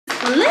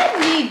Let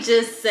me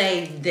just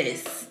say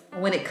this.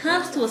 When it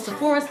comes to a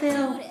Sephora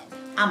sale,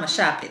 I'ma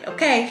shop it,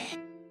 okay?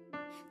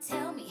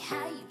 Tell me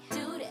how you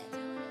do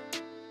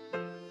that.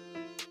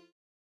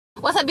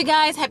 What's up, you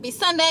guys? Happy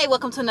Sunday.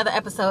 Welcome to another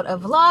episode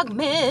of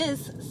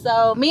Vlogmas.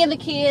 So me and the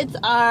kids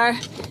are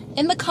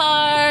in the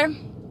car.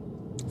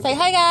 Say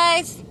hi,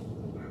 guys.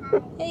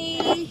 Hi.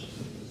 Hey.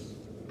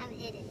 I'm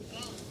headed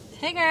down.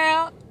 Hey,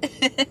 girl.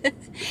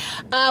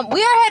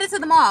 We are headed to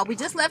the mall. We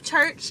just left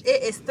church.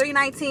 It is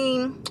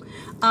 3:19.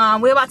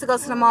 We're about to go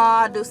to the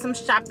mall, do some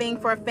shopping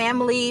for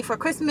family for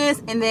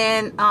Christmas, and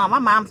then my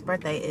mom's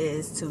birthday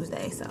is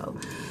Tuesday, so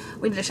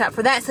we need to shop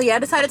for that. So yeah, I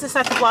decided to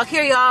start the vlog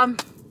here, y'all.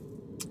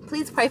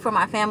 Please pray for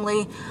my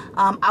family.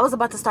 I was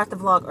about to start the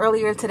vlog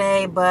earlier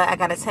today, but I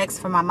got a text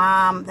from my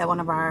mom that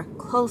one of our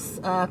close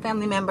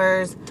family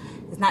members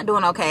is not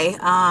doing okay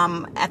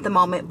at the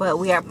moment, but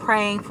we are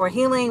praying for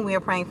healing. We are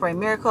praying for a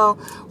miracle.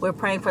 We're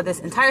praying for this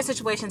entire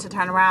situation to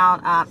turn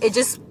around. It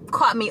just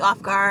caught me off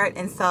guard,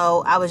 and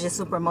so I was just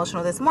super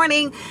emotional this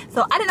morning,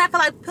 so I did not feel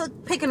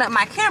like picking up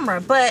my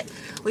camera. But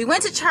we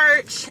went to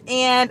church,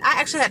 and I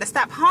actually had to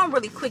stop home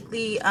really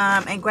quickly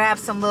and grab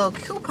some little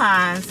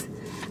coupons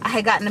I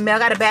had gotten in the mail. I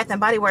got a Bath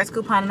and Body Works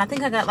coupon, and I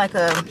think I got like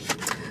a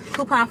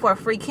coupon for a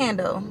free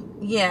candle,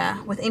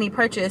 yeah, with any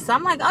purchase. So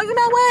I'm like, oh, you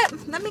know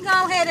what, let me go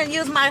ahead and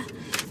use my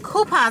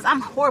coupons.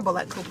 I'm horrible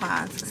at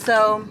coupons,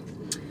 so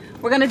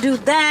we're gonna do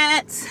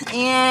that,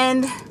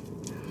 and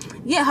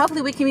yeah,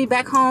 hopefully we can be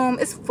back home.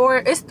 It's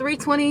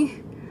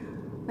 3:20.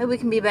 Maybe we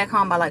can be back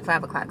home by like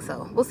 5 o'clock,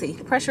 so we'll see.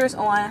 The pressure is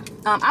on.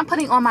 I'm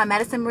putting on my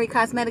Madison Marie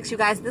Cosmetics, you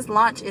guys. This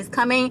launch is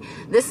coming.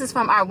 This is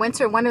from our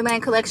Winter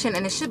Wonderland collection,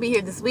 and it should be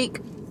here this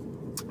week.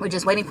 We're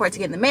just waiting for it to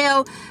get in the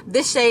mail.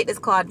 This shade is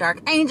called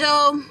Dark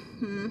Angel.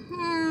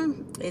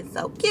 It's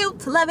so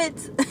cute. Love it.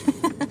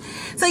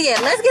 So yeah,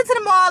 let's get to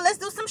the mall. Let's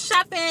do some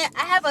shopping.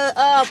 I have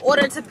a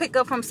order to pick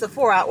up from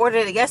Sephora. I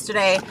ordered it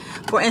yesterday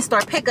for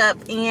in-store pickup,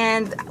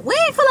 and I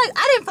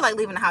didn't feel like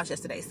leaving the house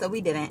yesterday, so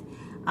we didn't.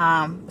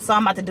 So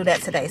I'm about to do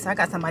that today. So I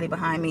got somebody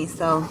behind me.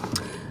 So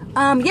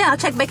yeah, I'll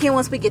check back in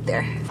once we get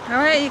there. All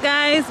right, you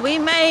guys, we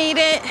made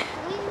it.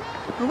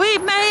 We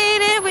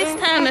made it.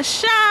 It's time to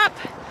shop.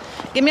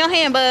 Give me your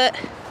hand, bud.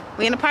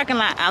 We in the parking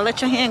lot. I'll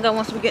let your hand go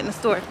once we get in the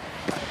store,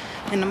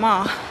 in the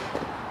mall.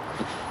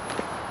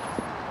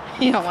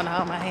 You don't want to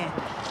hold my hand.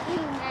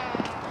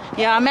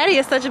 Yeah, Maddy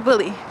is such a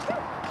bully.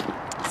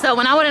 So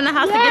when I went in the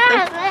house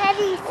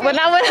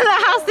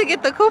to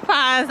get the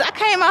coupons, I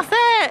came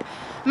outside.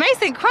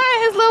 Mason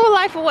crying his little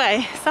life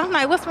away. So I'm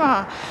like, what's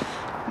wrong?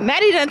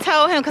 Maddy done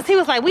told him, because he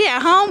was like, we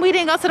at home, we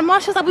didn't go to the mall.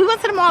 She was like, we went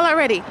to the mall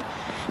already.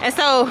 And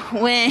so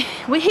when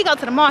he go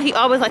to the mall, he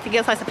always like to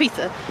get a slice of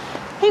pizza.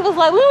 He was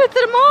like, we went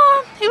to the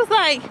mall. He was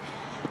like,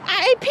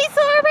 I ate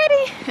pizza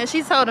already. And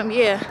she told him,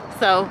 yeah.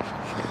 So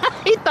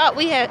he thought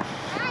we had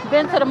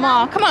been to the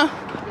mall. Come on.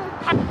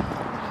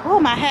 Oh,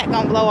 my hat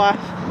gonna blow off.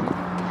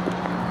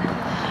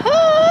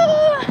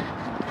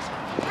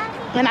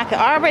 And I can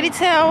already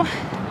tell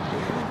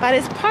by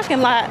this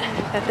parking lot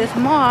that this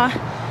mall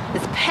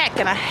is packed,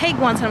 and I hate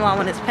going to the mall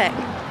when it's packed.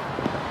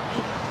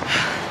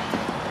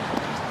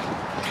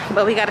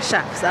 But we gotta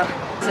shop, so.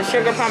 It's a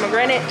sugar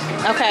pomegranate.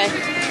 Okay.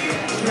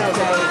 No,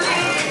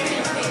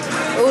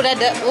 Ooh,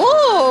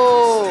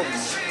 ooh.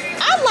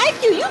 I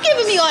like you. You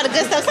giving me all the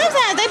good stuff.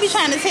 Sometimes they be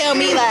trying to tell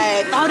me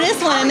like, oh,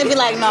 this one, and they be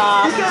like,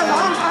 nah. I'm like,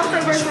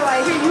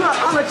 here,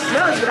 I'll let you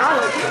smell it, but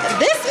I'll let you.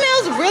 This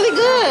smells really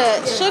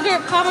good. Sugar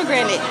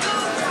pomegranate.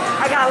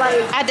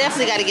 I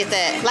definitely got to get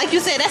that. Like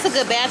you said, that's a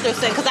good bathroom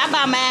scent, because I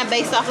buy mine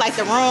based off like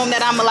the room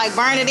that I'm gonna like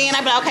burn it in.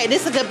 I be like, okay,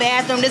 this is a good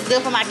bathroom. This is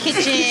good for my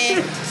kitchen.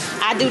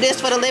 I do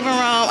this for the living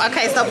room.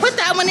 Okay, so put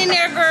that one in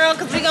there, girl,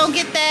 because we gonna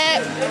get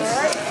that.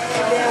 Alright.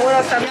 And then what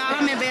else? Y'all,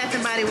 I'm in Bath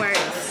and Body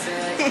Works.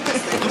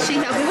 She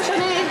helping. What's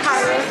your name?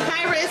 Kyra.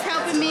 Kyra is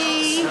helping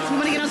me. You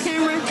wanna get on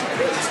camera?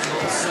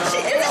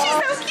 Isn't she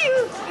so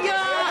cute?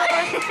 Y'all.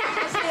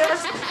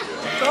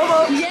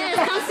 Yes,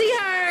 come see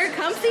her.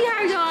 Come see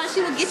her, y'all.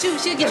 She'll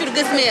get you the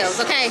good smells,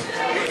 okay?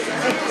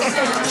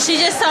 She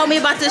just told me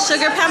about the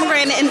sugar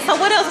pomegranate, and so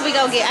what else we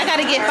gonna get? I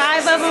gotta get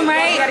 5 of them,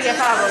 right? You gotta get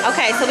 5 of them.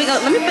 Okay, so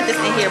let me put this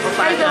in here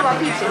before I How you feel go. about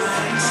peaches?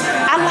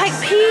 I like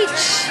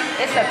peach.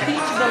 It's a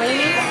peach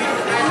bellini.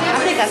 I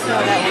think I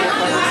smell that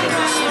one.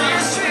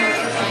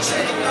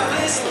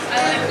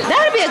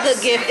 That'd be a good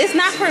gift. It's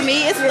not for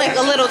me. It's like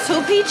a little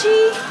too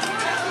peachy.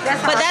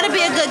 But that'd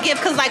be a good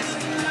gift, because like,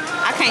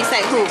 I can't say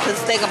who, because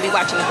they're gonna be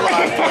watching the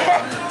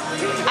vlog.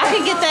 I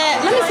could get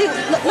that. Let me see.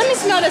 Let me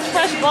smell this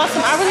fresh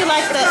blossom. I really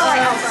like the.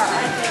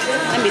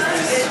 Let me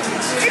see.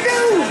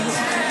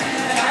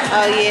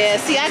 Oh yeah.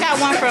 See, I got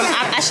one from.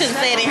 I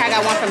shouldn't say it in here. I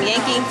got one from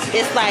Yankee.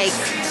 It's like,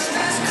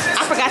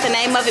 I forgot the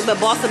name of it,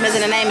 but Blossom isn't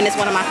the name, and it's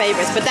one of my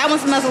favorites. But that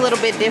one smells a little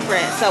bit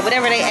different. So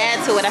whatever they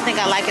add to it, I think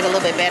I like it a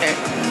little bit better.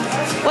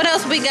 What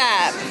else we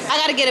got? I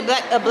gotta get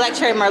a black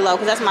cherry merlot,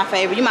 because that's my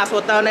favorite. You might as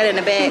well throw that in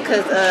the bag,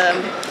 because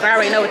I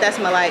already know what that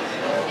smells like.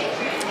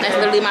 That's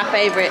literally my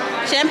favorite.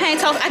 Champagne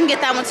toast, I can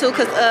get that one too,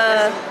 because,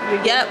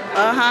 yep,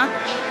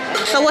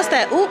 So what's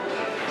that? Oop,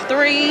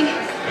 3,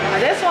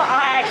 This one,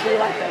 I actually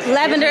like that.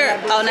 Lavender.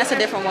 Oh, that's a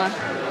different one.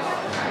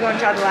 You want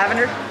to try the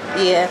lavender?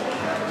 Yeah.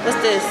 What's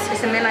this?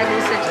 It's a midnight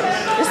blue citrus.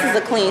 This is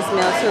a clean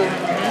smell too.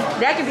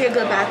 That could be a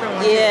good bathroom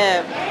one.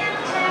 Yeah.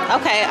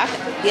 Okay.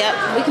 Yep.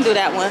 We can do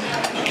that one.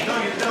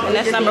 And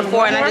that's number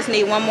 4. And I just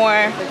need one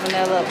more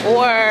vanilla.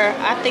 Or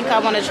I think I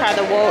want to try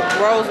the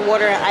rose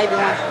water and ivy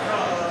one.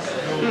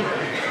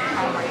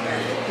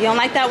 You don't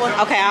like that one?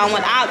 Okay. I don't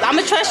want. I'm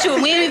gonna trust you.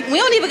 We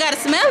don't even gotta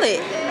smell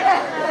it.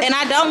 And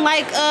I don't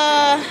like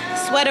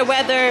sweater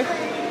weather.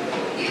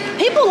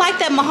 People like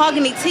that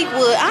mahogany teak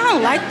wood. I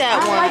don't like that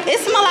one. It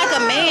smells like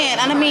a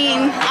man. And I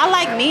mean, I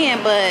like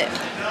men, but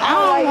I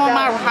don't want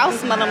my house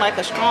smelling like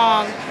a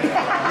strong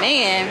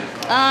man.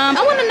 I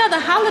want another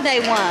holiday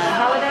one.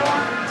 Holiday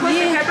one?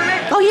 Twisted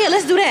peppermint? Oh yeah,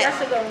 let's do that.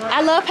 That's a good one.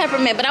 I love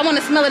peppermint, but I want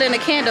to smell it in a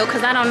candle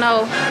because I don't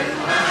know.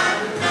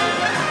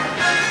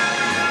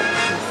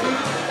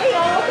 Hey,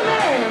 welcome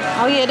in.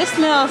 Oh yeah, this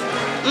smells.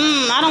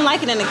 I don't like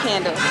it in a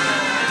candle.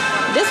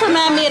 This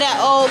reminds me of that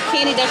old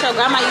candy that your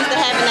grandma used to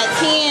have in that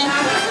tin,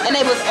 and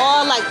it was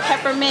all like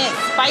peppermint,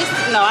 spicy.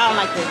 No, I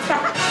don't like this.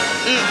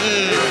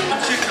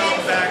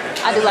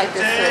 I do like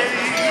this too.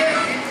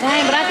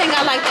 Dang, but I think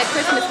I like that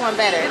Christmas one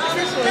better.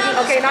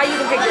 Okay, now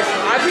you can pick this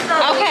one.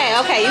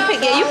 Okay,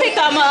 you picked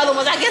all my other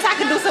ones. I guess I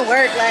can do some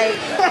work. Like,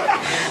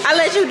 I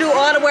let you do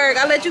all the work.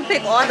 I let you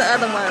pick all the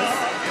other ones.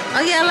 Oh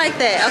yeah, I like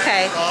that.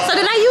 Okay. So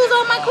did I use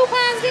all my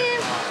coupons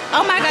then?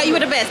 Oh my God, you were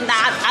the best.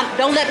 Nah,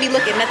 don't let me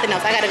look at nothing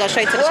else. I gotta go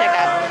straight to the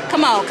checkout.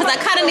 Come on, cause I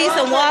kind of need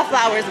some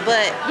wallflowers,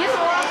 but. Get some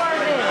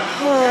wallflowers in.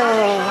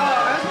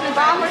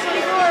 5 for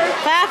 24.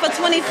 5 for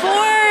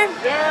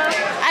 24. Yeah.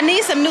 I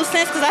need some new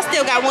scents cause I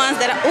still got ones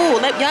that. Ooh,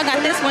 y'all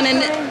got this one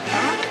in it.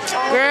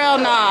 Girl,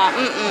 nah.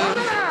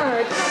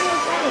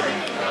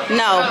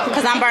 No,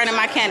 because I'm burning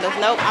my candles.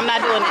 Nope, I'm not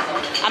doing it.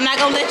 I'm not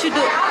gonna let you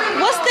do it.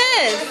 What's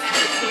this?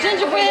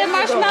 Gingerbread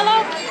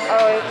marshmallow?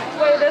 Oh,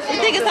 wait, this You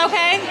think it's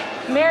okay?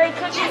 Mary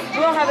cookies.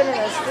 We don't have it in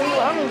a sleeve.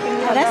 I don't even think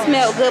we have That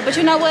smells good, but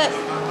you know what?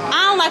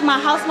 I don't like my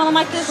house smelling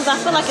like this because I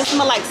feel like it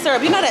smells like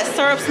syrup. You know that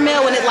syrup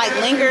smell when it like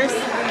lingers?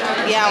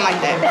 Yeah, I don't like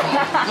that.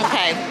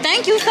 Okay,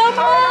 thank you so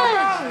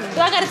much.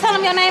 Do I gotta tell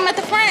them your name at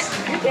the front?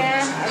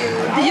 Yeah.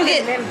 Did you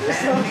get?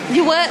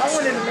 You what?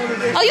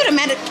 Oh, you the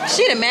manager?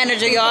 She the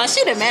manager, y'all.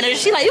 She the manager.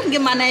 She like, you can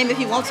give my name if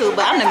you want to,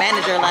 but I'm the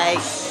manager.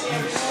 Like,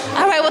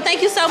 all right. Well,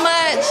 thank you so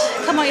much.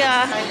 Come on,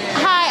 y'all.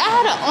 Hi, I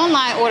had an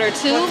online order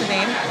too. What's the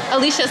name?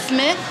 Alisha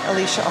Smith.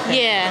 Alisha.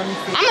 Okay. Yeah,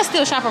 I'm gonna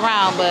still shop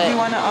around, but. You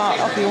wanna?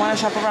 Okay. You wanna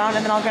shop around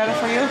and then I'll get it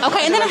for you.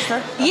 Okay, and then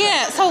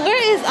yeah. So where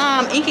is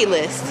Inky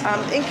List?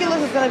 Inky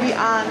List is gonna be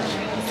on.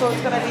 So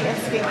it's gonna be in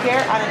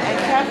skincare on an end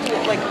cap,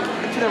 like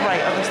to the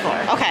right of the store.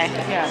 Okay.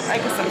 Yeah, I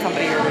can send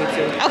somebody your way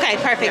too. Okay,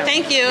 perfect. Yeah,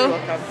 Thank you. you're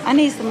welcome. I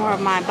need some more of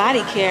my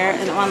body care,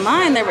 and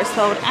online they were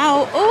sold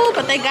out. Oh,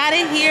 but they got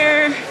it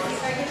here.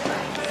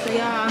 So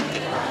y'all,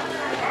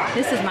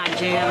 this is my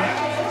jam.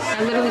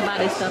 I literally buy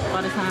this stuff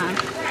all the time.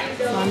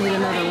 So I need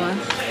another one.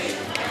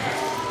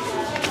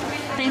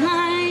 Say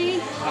hi.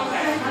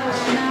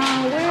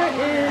 Now where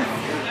is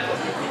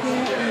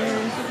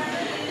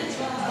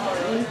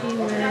Inky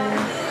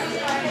List?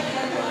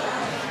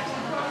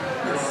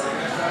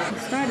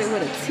 Started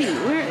with a T.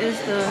 Where is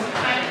the?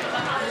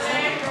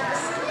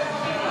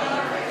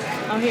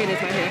 Oh, here it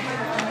is, right here.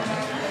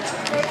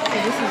 So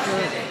this is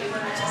it.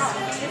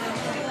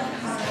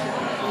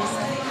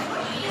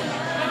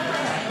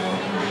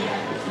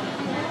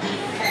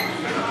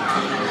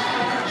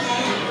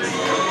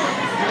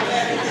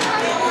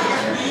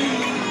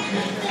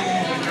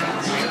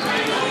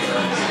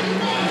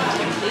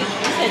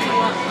 You said you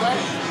want what?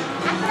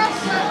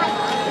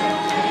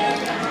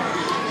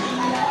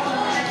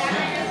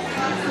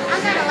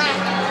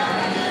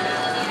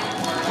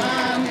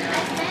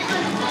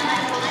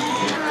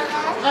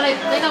 Oh,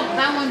 they don't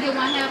buy one, get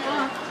one half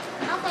off.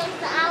 Okay,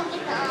 so I'll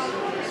get the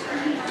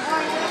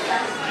orange.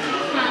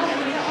 Huh?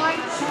 The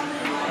orange.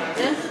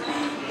 This?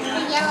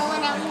 The yellow one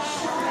that we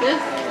have.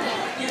 This?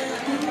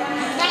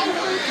 Thank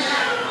you.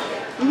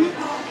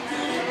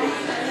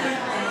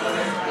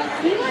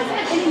 Do you guys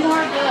have any more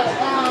of the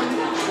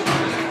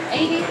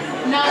 80?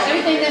 No,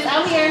 everything that's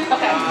out here?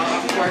 Okay.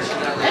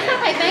 That's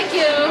okay, thank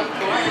you.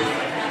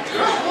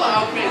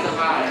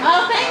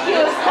 Oh, thank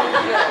you.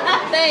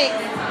 Thanks.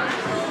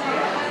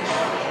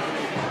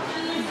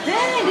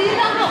 Dang, do you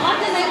know how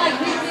often they like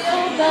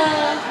refill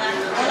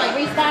or like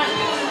restock?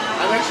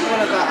 I'm actually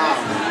one of the,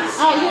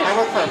 Oh, you? I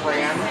work for a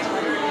brand.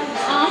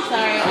 Oh, I'm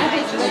sorry. I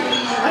just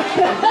literally.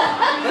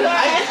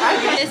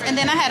 And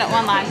then I had an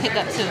online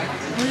pickup too.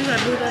 You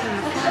gotta do that in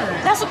the car.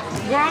 That's what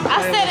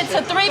I said it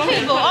to 3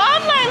 people. Oh,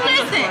 I'm like,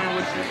 listen.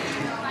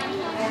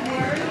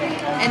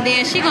 And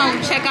then she gonna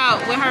check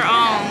out with her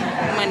own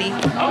money.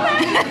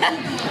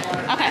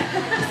 Okay.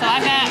 So I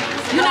got,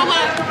 you know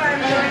what?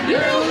 You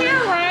know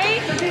here,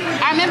 right?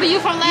 I remember you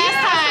from last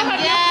time.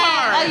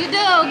 Yeah. Oh, you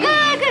do?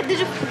 Good, good. Did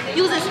you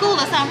use in school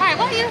or something, right?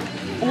 What you?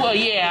 Well,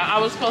 yeah, I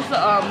was supposed to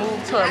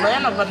move to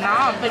Atlanta, but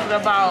now I'm thinking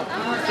about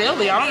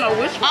Philly. I don't know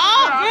which one.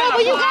 Oh, girl,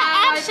 well, you got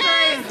Like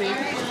options. crazy.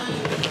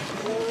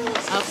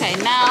 Okay,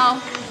 now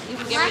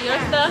you Give her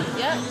your stuff.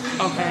 Yep.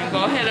 Okay,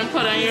 go ahead and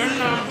put in your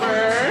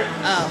number.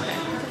 Oh, okay.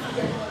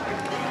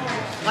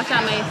 Watch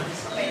out, Mace.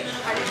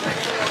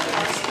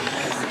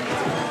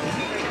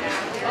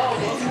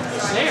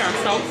 They are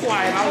so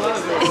quiet. I love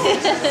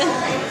it.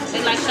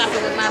 They like shopping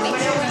with mommy.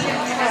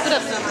 Put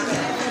up some.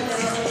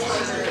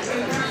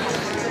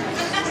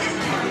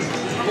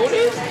 Oh,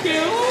 this is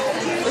cute.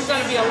 It's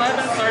gonna be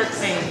 11,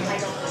 13.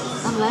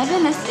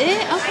 11, that's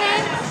it?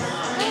 Okay.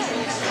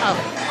 Oh.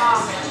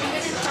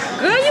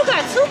 Girl, you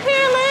got 2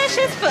 pair of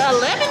lashes for $11? I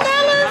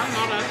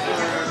know that's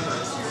good.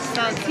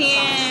 So 10.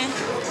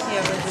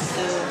 Here, we'll just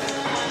do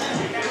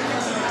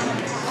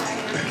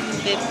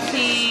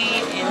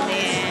 15, and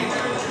then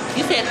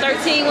you said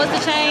 13 was the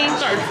change?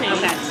 13.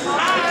 Okay.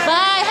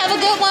 Bye. Have a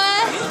good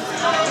one.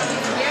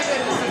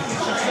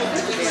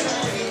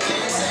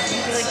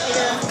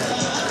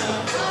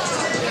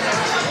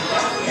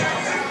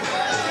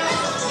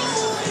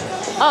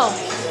 Oh,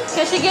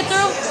 can she get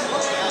through?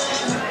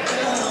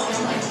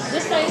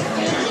 Just say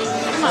excuse me.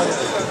 Come on.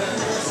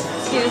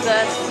 Excuse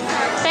us.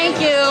 Thank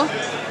you.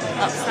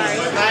 Oh, sorry.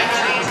 Bye,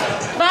 honey.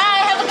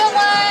 Bye. Have a good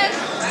one.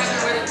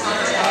 All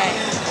right.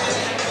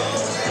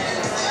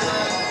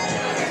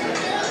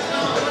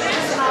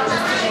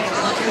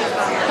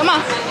 Come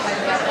on.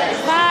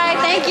 Bye.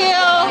 Thank you.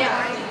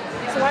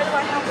 So why do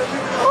I have to?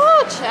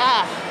 Oh,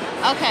 child.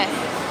 Okay.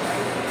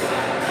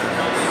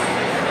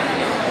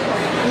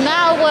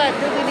 Now what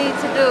do we need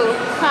to do?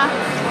 Huh?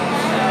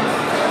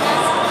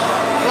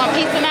 You want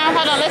pizza now?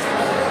 Hold on.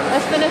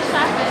 Let's finish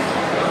shopping.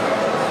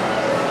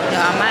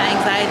 Y'all, my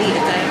anxiety is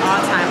at an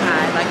all-time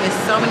high. Like, there's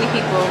so many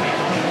people.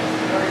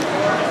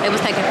 It was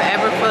taking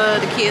forever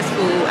for the kids'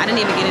 food. I didn't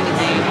even get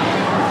anything.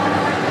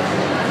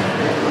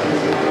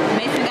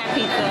 Mason got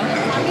pizza.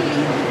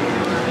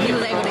 He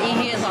was able to eat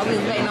his while we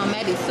was waiting on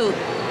Maddy's soup.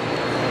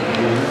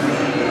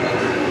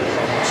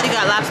 She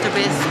got lobster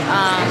bisque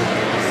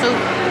soup,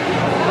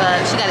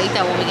 but she gotta eat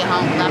that when we get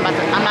home. I'm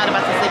not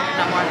about to sleep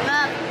no more.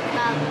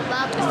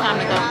 It's time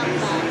to go.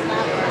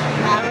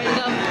 Y'all ready to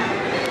go?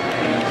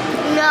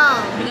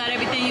 No. You got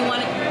everything you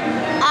wanted?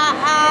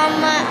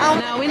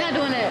 No, we're not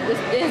doing that.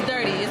 It's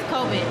dirty. It's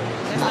COVID.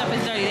 That stuff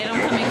is dirty. They don't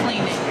come and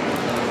clean it.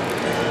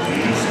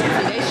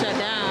 See, they shut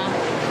down.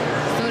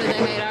 As soon as they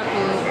made our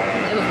food,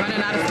 they was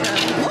running out of stuff.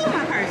 Oh,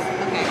 my purse.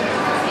 Okay.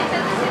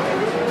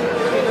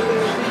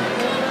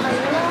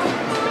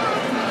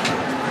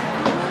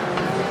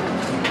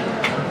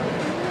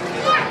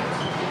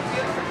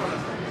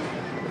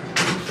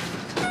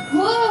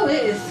 Whoa,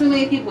 it is too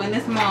many people in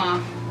this mall.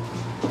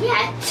 We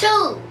had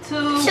two.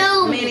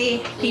 Too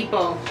many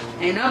people.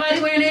 Ain't nobody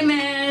wearing a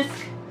mask.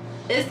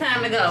 It's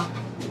time to go.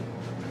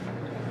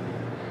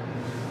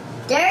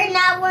 They're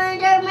not wearing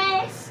their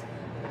masks.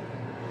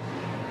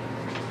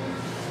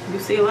 You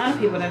see a lot of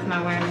people that's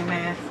not wearing a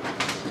mask.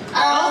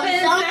 Some Open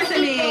people wearing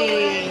sesame.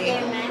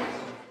 their masks.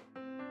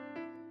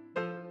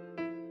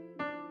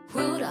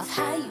 Rudolph,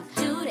 how you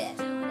do that?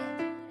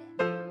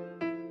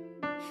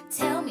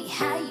 Tell me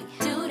how you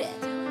do that.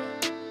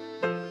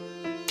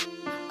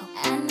 Oh,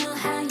 I know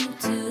how you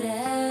do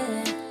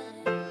that.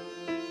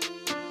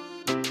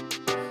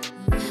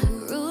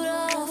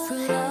 Rudolph,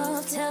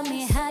 Rudolph, tell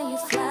me how you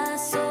fly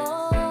so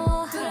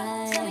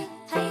high. Tell me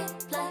how you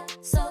fly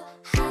so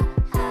high.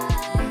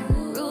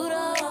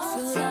 Rudolph,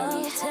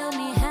 Rudolph, tell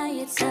me how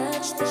you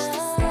touch the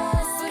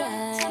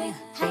sky.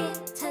 How you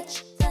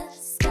touch the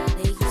sky.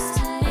 They used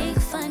to make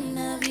fun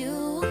of you,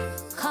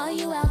 call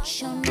you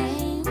out your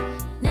name.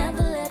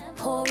 Never let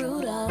poor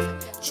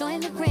Rudolph join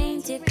the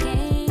reindeer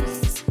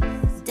games.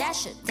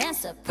 Dasher,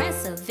 Dancer,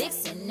 Prancer,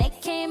 Vixen, they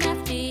came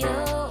after you,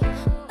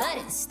 but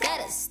instead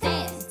of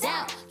staying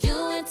down, you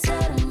went to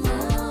the moon.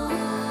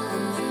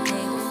 And the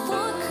day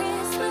before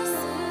Christmas,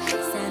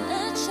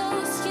 Santa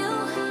chose you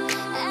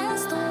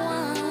as the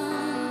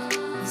one.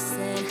 He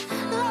said,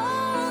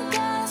 long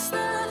as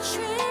the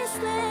trees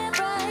lay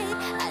bright,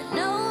 I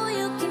know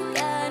you can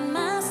guide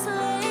my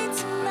sleigh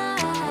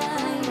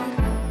tonight.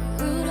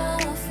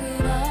 Rudolph,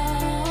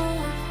 Rudolph,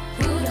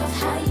 Rudolph,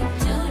 how you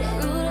do that?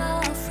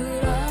 Rudolph,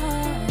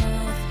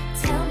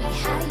 Rudolph, tell me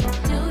how you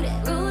do that.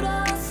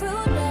 Rudolph,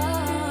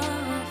 Rudolph,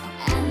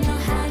 I know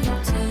how you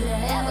do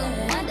that. Ever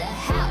wonder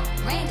how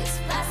reindeers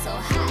fly so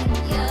high?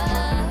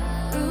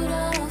 Yeah.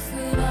 Rudolph,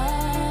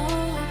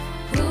 Rudolph,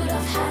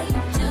 Rudolph, how you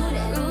do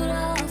that?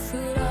 Rudolph,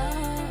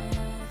 Rudolph.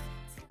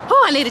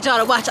 Oh, I needed y'all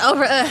to watch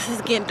over us.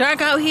 It's getting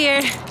dark out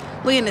here.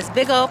 We in this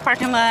big old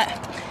parking lot,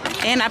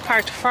 and I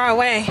parked far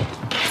away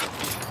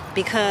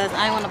because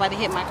I don't want nobody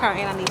to hit my car,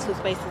 and I need 2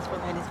 spaces for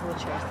Maddy's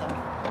wheelchair. So,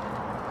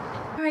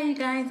 all right, you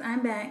guys,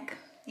 I'm back,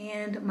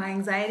 and my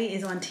anxiety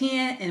is on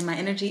 10, and my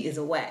energy is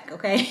a whack.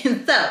 Okay,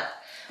 so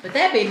with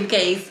that being the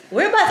case,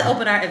 we're about to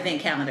open our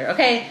event calendar.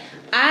 Okay,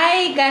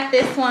 I got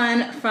this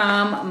one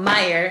from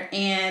Meyer,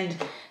 and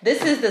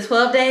this is the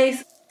 12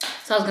 days.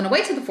 So I was gonna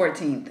wait till the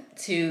 14th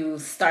to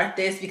start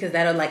this because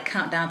that'll like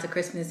count down to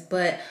Christmas.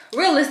 But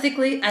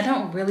realistically, I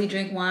don't really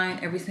drink wine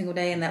every single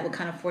day, and that would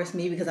kind of force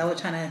me because I was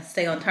trying to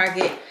stay on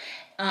target.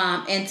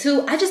 And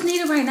 2, I just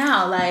need it right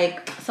now.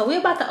 Like, so we're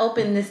about to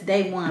open this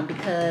day 1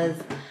 because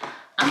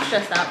I'm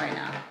stressed out right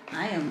now.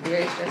 I am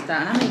very stressed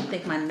out. And I don't even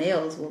think my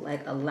nails will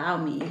like allow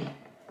me.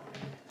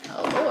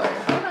 Oh Lord,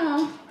 hold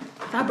on.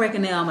 If I break a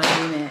nail, I'm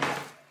gonna do that.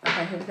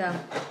 Okay, here we go.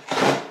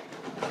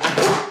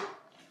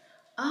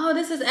 Oh,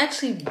 this is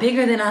actually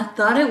bigger than I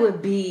thought it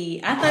would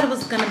be. I thought it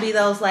was gonna be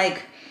those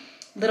like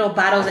little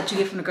bottles that you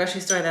get from the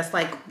grocery store that's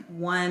like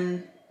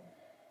 $1.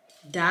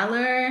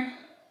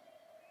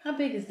 How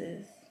big is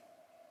this?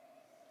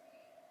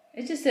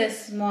 It just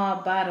says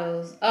small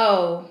bottles.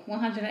 Oh,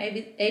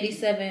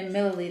 187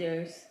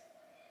 milliliters.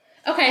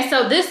 Okay,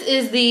 so this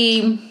is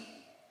the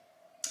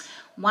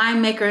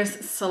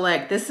Winemaker's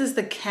Select. This is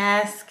the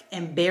Cask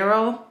and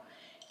Barrel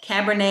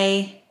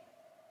Cabernet.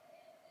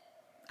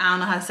 I don't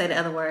know how to say the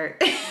other word,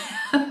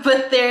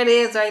 but there it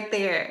is right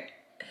there.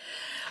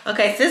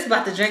 Okay, sis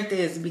about to drink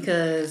this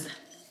because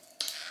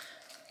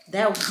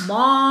that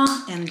mall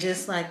and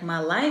just like my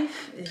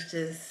life is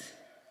just,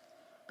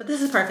 but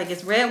this is perfect.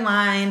 It's red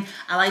wine.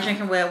 I like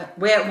drinking red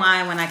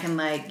wine when I can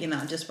like, you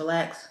know, just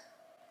relax.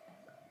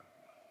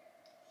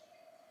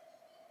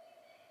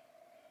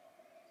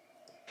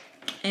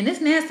 And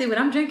it's nasty, but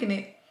I'm drinking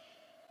it.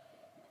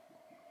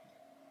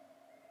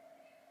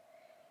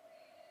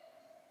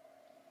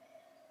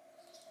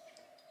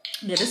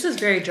 Yeah, this is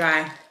very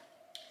dry.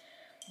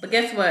 But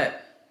guess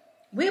what?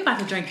 We're about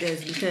to drink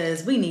this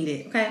because we need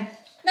it, okay?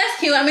 That's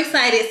cute. I'm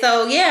excited.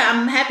 So yeah,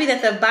 I'm happy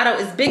that the bottle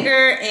is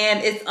bigger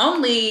and it's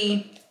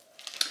only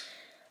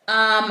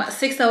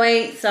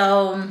 $6.08,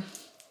 so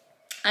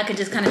I could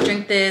just kind of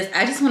drink this.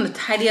 I just want to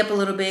tidy up a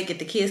little bit, get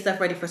the kids stuff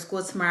ready for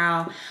school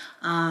tomorrow.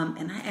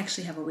 And I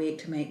actually have a wig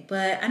to make,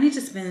 but I need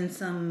to spend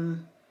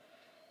some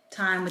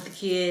time with the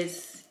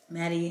kids.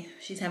 Maddie,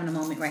 she's having a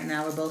moment right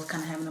now. We're both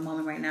kind of having a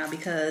moment right now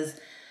because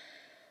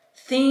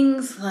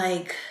things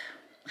like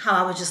how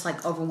I was just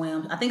like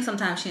overwhelmed. I think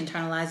sometimes she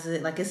internalizes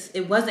it. Like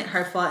it wasn't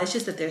her fault. It's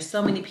just that there's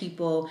so many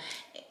people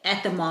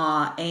at the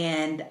mall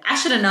and I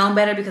should have known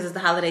better because it's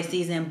the holiday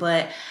season,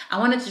 but I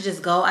wanted to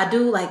just go. I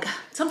do like,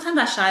 sometimes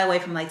I shy away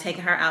from like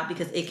taking her out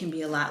because it can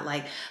be a lot.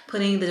 Like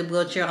putting the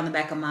wheelchair on the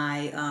back of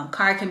my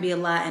car can be a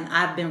lot, and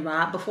I've been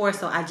robbed before,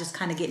 so I just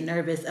kind of get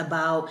nervous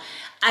about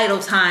idle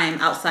time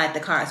outside the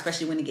car,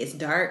 especially when it gets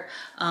dark.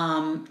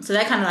 So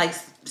that kind of like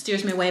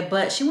steers me away.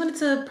 But she wanted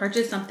to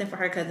purchase something for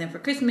her cousin for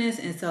Christmas,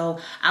 and so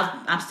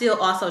I'm still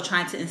also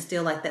trying to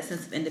instill like that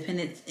sense of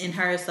independence in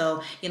her.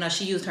 So, you know,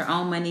 she used her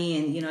own money,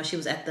 and you know, she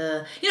was at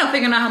the, you know,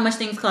 figuring out how much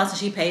things cost, and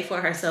she paid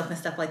for herself and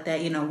stuff like that,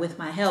 you know, with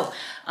my help.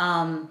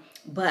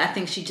 But I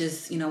think she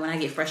just, you know, when I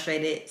get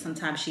frustrated,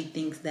 sometimes she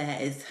thinks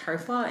that it's her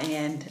fault,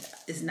 and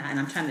it's not. And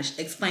I'm trying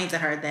to explain to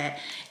her that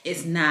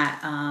it's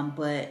not.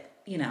 But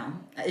you know,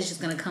 it's just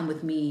gonna come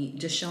with me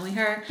just showing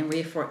her and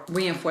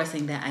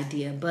reinforcing that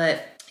idea.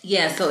 But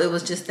yeah, so it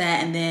was just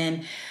that. And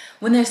then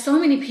when there's so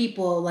many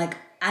people, like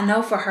I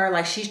know for her,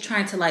 like she's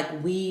trying to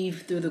like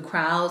weave through the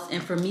crowds,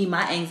 and for me,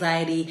 my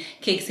anxiety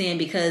kicks in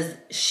because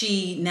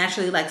she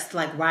naturally likes to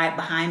like ride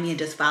behind me and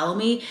just follow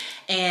me,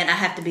 and I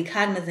have to be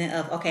cognizant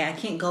of, okay, I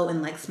can't go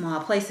in like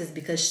small places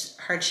because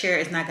her chair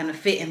is not going to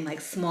fit in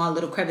like small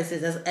little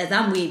crevices as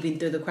I'm weaving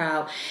through the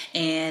crowd.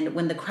 And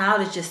when the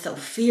crowd is just so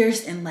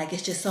fierce and like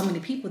it's just so many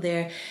people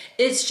there,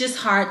 it's just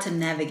hard to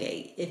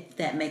navigate, if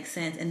that makes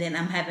sense. And then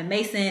I'm having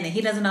Mason, and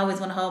he doesn't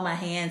always want to hold my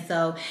hand,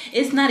 so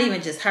it's not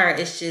even just her,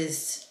 it's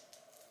just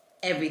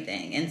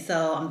everything. And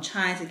so I'm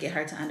trying to get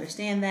her to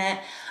understand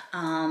that.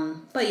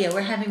 But yeah, we're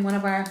having one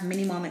of our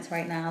mini moments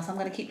right now, so I'm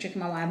gonna keep drinking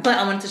my wine. But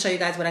I wanted to show you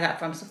guys what I got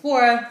from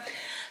Sephora.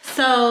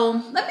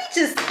 So let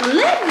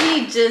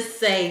me just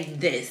say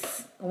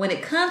this: when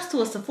it comes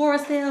to a Sephora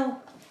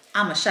sale,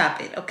 I'ma shop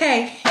it,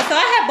 okay? So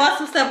I had bought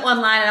some stuff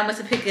online and I went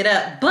to pick it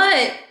up,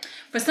 but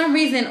for some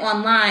reason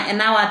online, and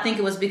now I think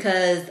it was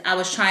because I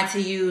was trying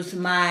to use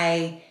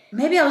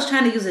maybe I was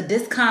trying to use a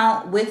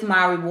discount with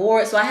my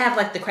reward. So I have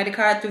like the credit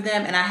card through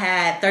them, and I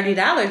had $30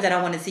 that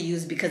I wanted to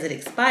use because it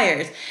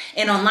expires.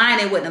 And online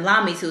it wouldn't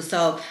allow me to.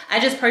 So I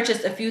just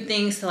purchased a few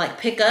things to like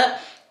pick up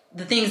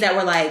the things that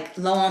were like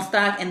low on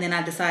stock. And then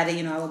I decided,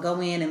 you know, I would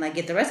go in and like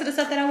get the rest of the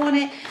stuff that I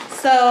wanted.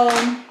 So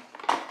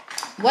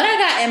what I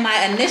got in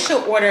my initial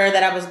order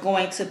that I was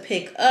going to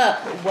pick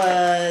up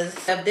was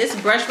this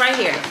brush right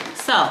here.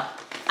 So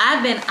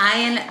I've been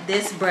eyeing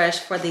this brush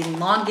for the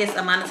longest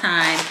amount of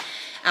time.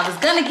 I was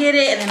gonna get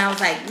it, and then I was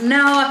like,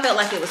 no, I felt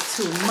like it was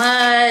too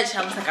much.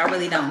 I was like, I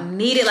really don't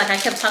need it. Like I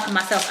kept talking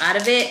myself out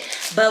of it.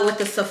 But with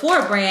the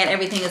Sephora brand,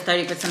 everything is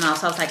 30% off.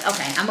 So I was like,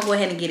 okay, I'm gonna go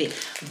ahead and get it.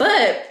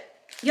 But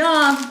y'all,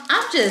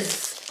 I'm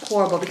just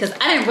horrible because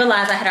I didn't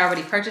realize I had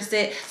already purchased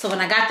it. So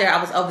when I got there,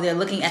 I was over there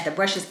looking at the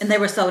brushes and they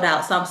were sold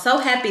out. So I'm so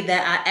happy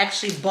that I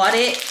actually bought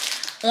it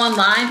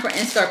online for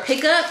in-store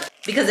pickup,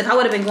 because if I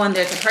would have been going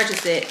there to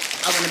purchase it,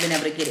 I wouldn't have been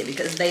able to get it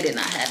because they did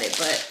not have it.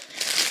 But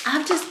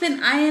I've just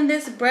been eyeing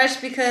this brush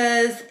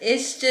because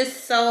it's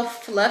just so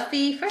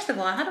fluffy. First of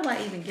all, how do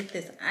I even get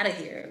this out of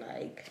here?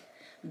 Like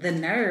the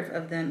nerve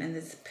of them in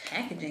this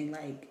packaging.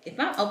 Like if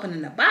I'm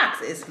opening the box,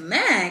 it's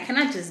mad. Can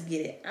I just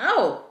get it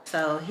out?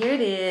 So here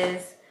it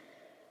is.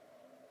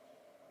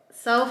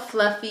 So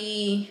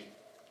fluffy.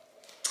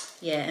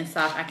 Yeah, and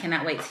soft. I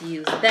cannot wait to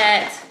use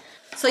that.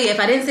 So yeah,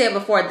 if I didn't say it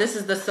before, this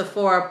is the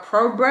Sephora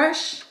Pro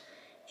Brush.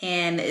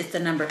 And it's the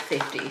number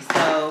 50.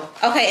 So,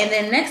 okay, and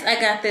then next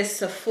I got this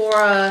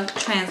Sephora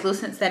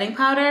Translucent Setting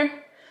Powder.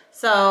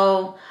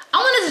 So, I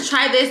wanted to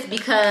try this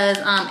because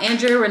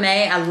Andrea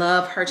Renee, I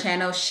love her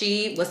channel.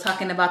 She was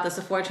talking about the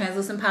Sephora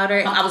Translucent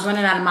Powder. I was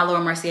running out of my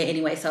Laura Mercier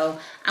anyway, so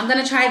I'm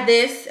gonna try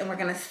this and we're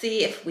gonna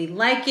see if we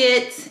like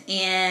it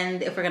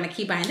and if we're gonna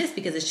keep buying this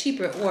because it's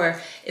cheaper or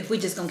if we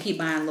just gonna keep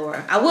buying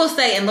Laura. I will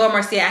say in Laura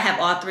Mercier, I have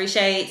all 3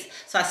 shades,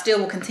 so I still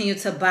will continue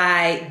to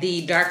buy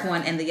the dark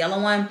one and the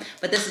yellow one,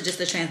 but this is just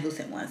the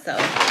translucent one, so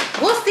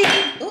we'll see.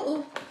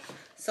 Ooh.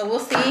 So we'll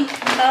see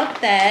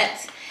about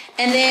that.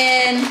 And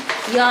then,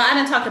 y'all, I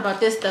done talked about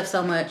this stuff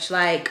so much.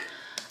 Like,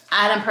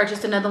 I done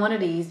purchased another one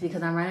of these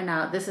because I'm running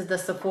out. This is the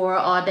Sephora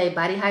All Day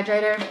Body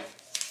Hydrator.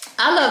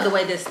 I love the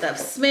way this stuff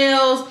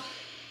smells.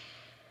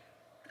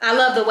 I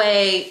love the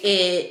way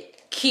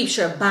it keeps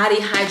your body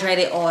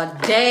hydrated all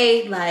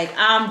day. Like,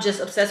 I'm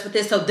just obsessed with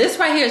this. So this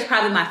right here is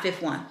probably my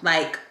 5th one.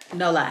 Like,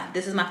 no lie.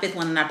 This is my 5th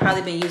one, and I've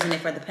probably been using it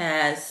for the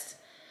past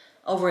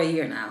over a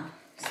year now.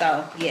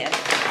 So, yeah.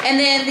 And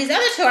then these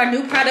other 2 are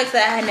new products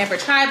that I had never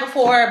tried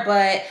before,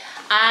 but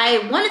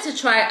I wanted to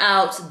try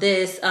out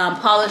this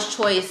Paula's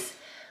Choice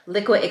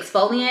Liquid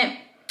Exfoliant.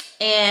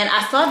 And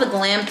I saw the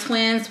Glam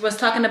Twins was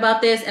talking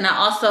about this, and I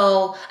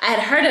had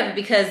heard of it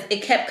because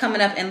it kept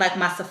coming up in like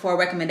my Sephora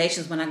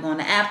recommendations when I go on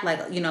the app,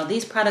 like, you know,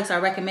 these products are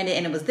recommended,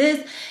 and it was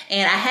this.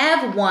 And I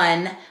have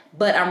one,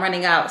 but I'm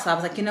running out. So I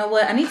was like, you know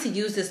what? I need to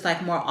use this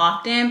like more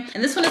often.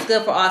 And this one is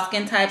good for all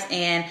skin types,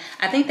 and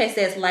I think they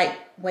say it's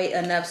lightweight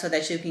enough so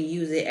that you can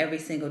use it every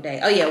single day.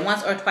 Oh yeah,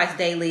 once or twice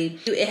daily.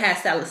 It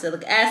has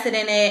salicylic acid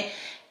in it.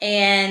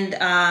 And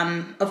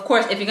of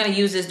course, if you're gonna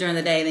use this during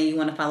the day, then you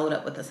wanna follow it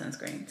up with a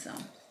sunscreen, so.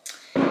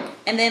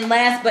 And then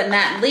last but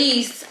not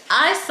least,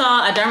 I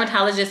saw a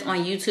dermatologist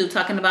on YouTube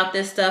talking about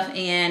this stuff,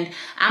 and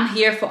I'm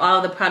here for all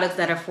of the products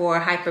that are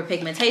for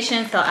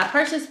hyperpigmentation. So I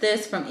purchased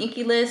this from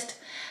Inky List.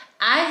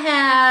 I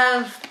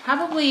have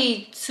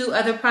probably 2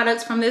 other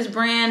products from this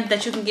brand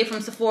that you can get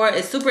from Sephora.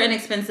 It's super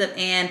inexpensive,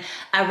 and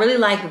I really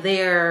like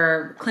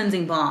their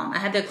cleansing balm. I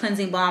had their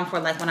cleansing balm for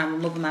like when I'm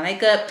removing my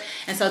makeup.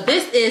 And so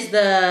this is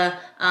the,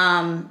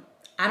 I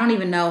don't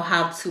even know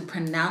how to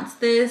pronounce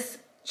this,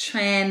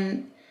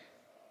 tranexamic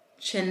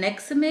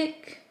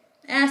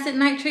acid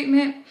night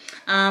treatment.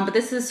 But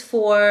this is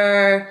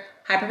for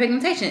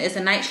hyperpigmentation. It's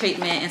a night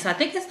treatment, and so I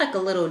think it's like a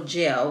little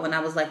gel when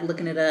I was like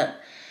looking it up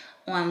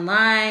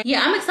online.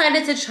 Yeah, I'm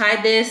excited to try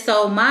this.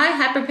 So my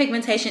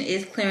hyperpigmentation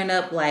is clearing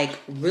up like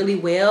really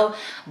well,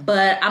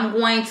 but I'm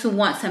going to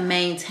want to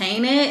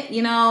maintain it,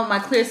 you know, my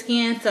clear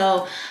skin.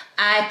 So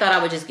I thought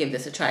I would just give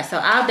this a try. So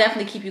I'll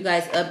definitely keep you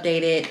guys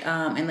updated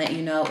and let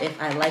you know if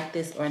I like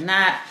this or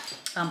not.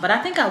 But I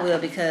think I will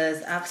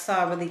because I've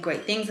saw really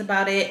great things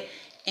about it,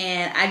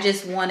 and I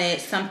just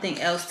wanted something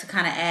else to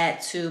kind of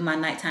add to my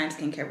nighttime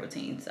skincare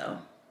routine. So,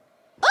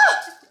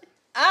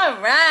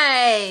 all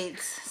right.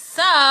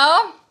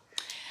 So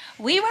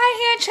we right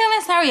here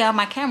chilling. Sorry, y'all,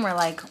 my camera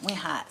like went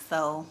hot,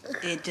 so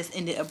it just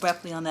ended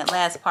abruptly on that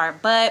last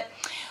part. But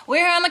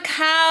we're on the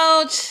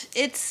couch.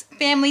 It's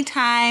family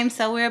time,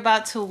 so we're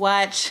about to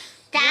watch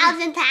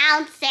 1,000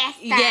 Pound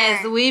Sister.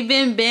 Yes, we've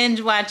been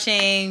binge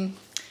watching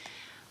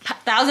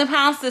 1,000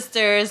 Pound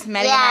Sisters.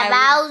 Maddy Yeah, and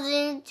I,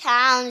 1,000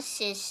 Pound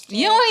Sister.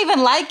 you don't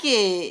even like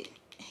it.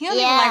 He don't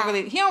Yeah. even like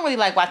really. He don't really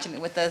like watching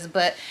it with us.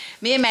 But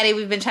me and Maddy,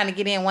 we've been trying to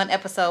get in 1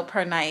 episode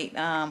per night.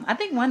 I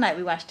think one night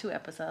we watched 2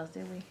 episodes.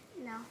 Did we?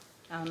 No.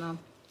 I don't know.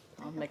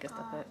 I'll make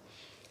stuff up.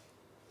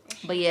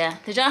 But yeah,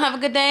 did y'all have a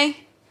good day?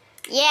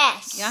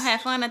 Yes. Y'all had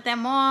fun at that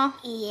mall?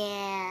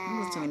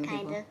 Yeah. There's too many people.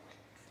 Kinda.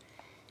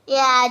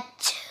 Yeah,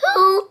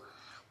 too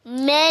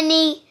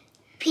many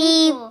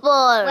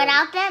people.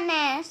 Without that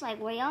mask, like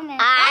where y'all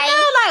mask? I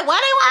know, like why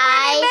they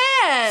want to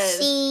wear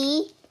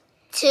see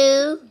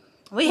too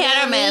We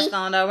had our mask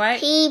on though, right?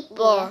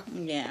 people.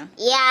 Yeah.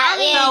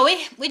 Yeah. No,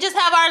 we just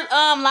have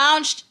our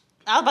lounge.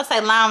 I was about to say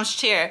lounge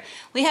chair.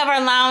 We have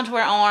our lounge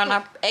we're on,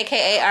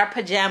 aka our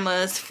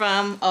pajamas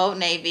from Old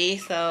Navy.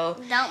 So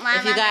Don't mind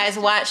if you guys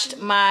watched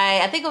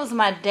I think it was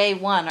my day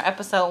 1 or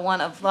episode 1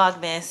 of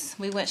Vlogmas,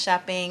 we went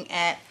shopping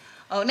at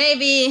Old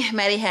Navy.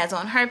 Maddy has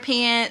on her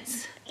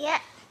pants. Yeah.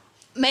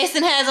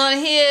 Mason has on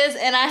his,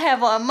 and I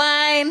have on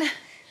mine.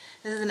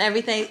 This is an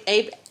everyday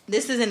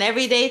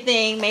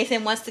thing.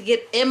 Mason wants to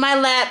get in my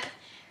lap,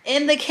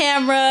 in the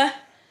camera.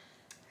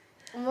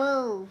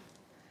 Move.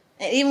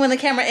 And even when the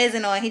camera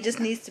isn't on, he just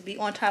needs to be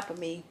on top of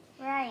me.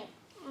 Right.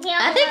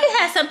 I think it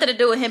has something to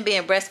do with him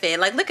being breastfed.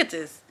 Like, look at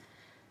this.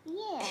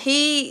 Yeah.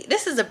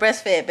 This is a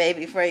breastfed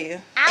baby for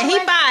you. I And he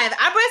was- 5.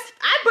 I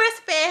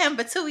breastfed him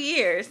for 2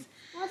 years.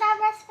 Was I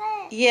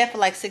breastfed? Yeah, for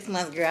like 6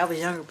 months, girl. I was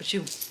younger, but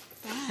you.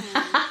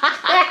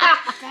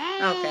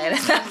 Okay,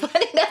 that's not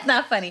funny. That's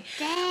not funny.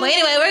 Well,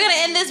 anyway, we're gonna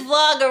end this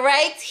vlog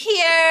right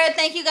here.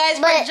 Thank you guys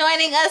for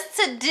joining us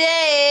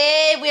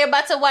today. We're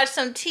about to watch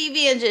some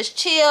TV and just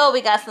chill.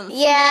 We got some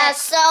Yeah,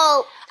 snacks.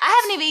 so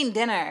I haven't even eaten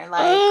dinner.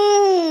 Like,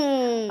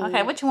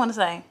 okay, what you want to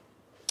say?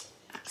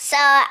 So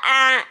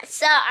I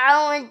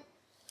want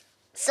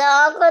So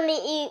I'm gonna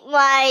eat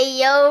my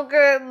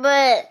yogurt,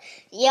 but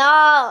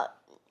y'all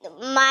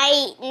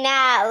might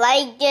not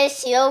like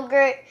this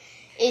yogurt.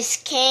 It's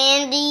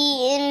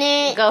candy in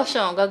it. Go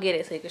show him. Go get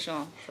it so you can show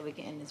him. So we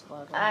can end this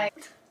vlog.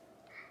 Alright.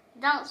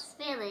 Don't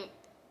spill it.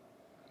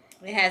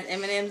 It has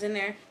M&M's in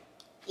there.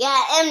 Yeah,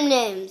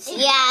 M&M's.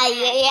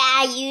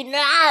 Yeah. You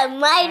know, I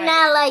might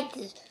not like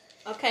this.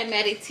 Okay,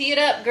 Maddie, tee it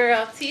up,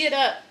 girl. Tee it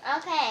up.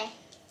 Okay.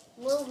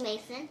 Move,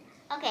 Mason.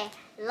 Okay.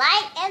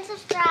 Like and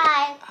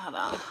subscribe. Hold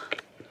on.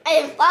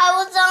 And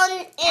follow us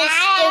on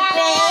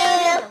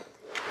Instagram.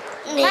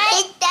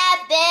 Hit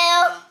that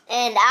bell.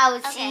 And I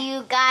will see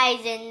you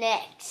guys in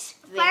next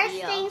video. First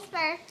things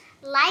first,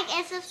 like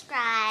and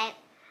subscribe.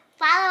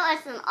 Follow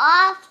us on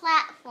all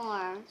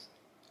platforms.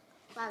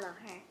 Follow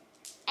her.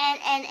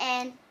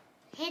 And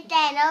hit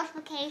that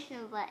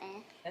notification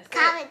button.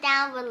 Comment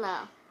down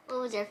below. What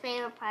was your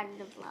favorite part of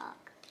the vlog?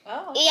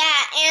 Oh.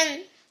 Yeah,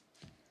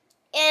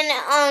 and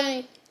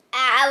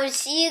I will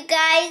see you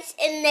guys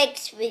in the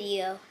next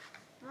video.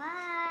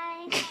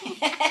 Bye.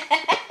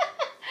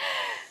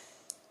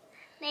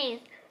 Please,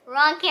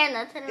 wrong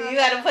camera. You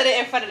gotta put it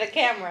in front of the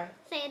camera.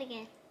 Say it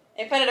again.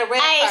 In front of the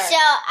red Alright, part. so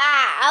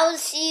I will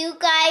see you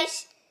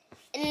guys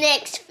in the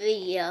next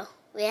video.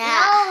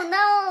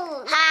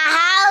 No.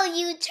 How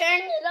you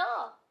turn it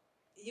off?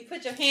 You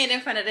put your hand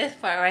in front of this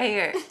part right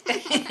here.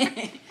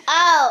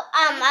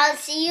 I'll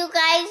see you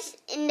guys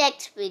in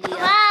next video.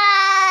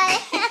 Bye.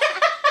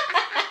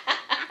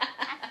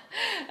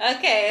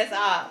 Okay, it's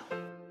off.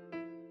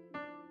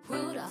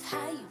 Rudolph,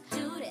 how you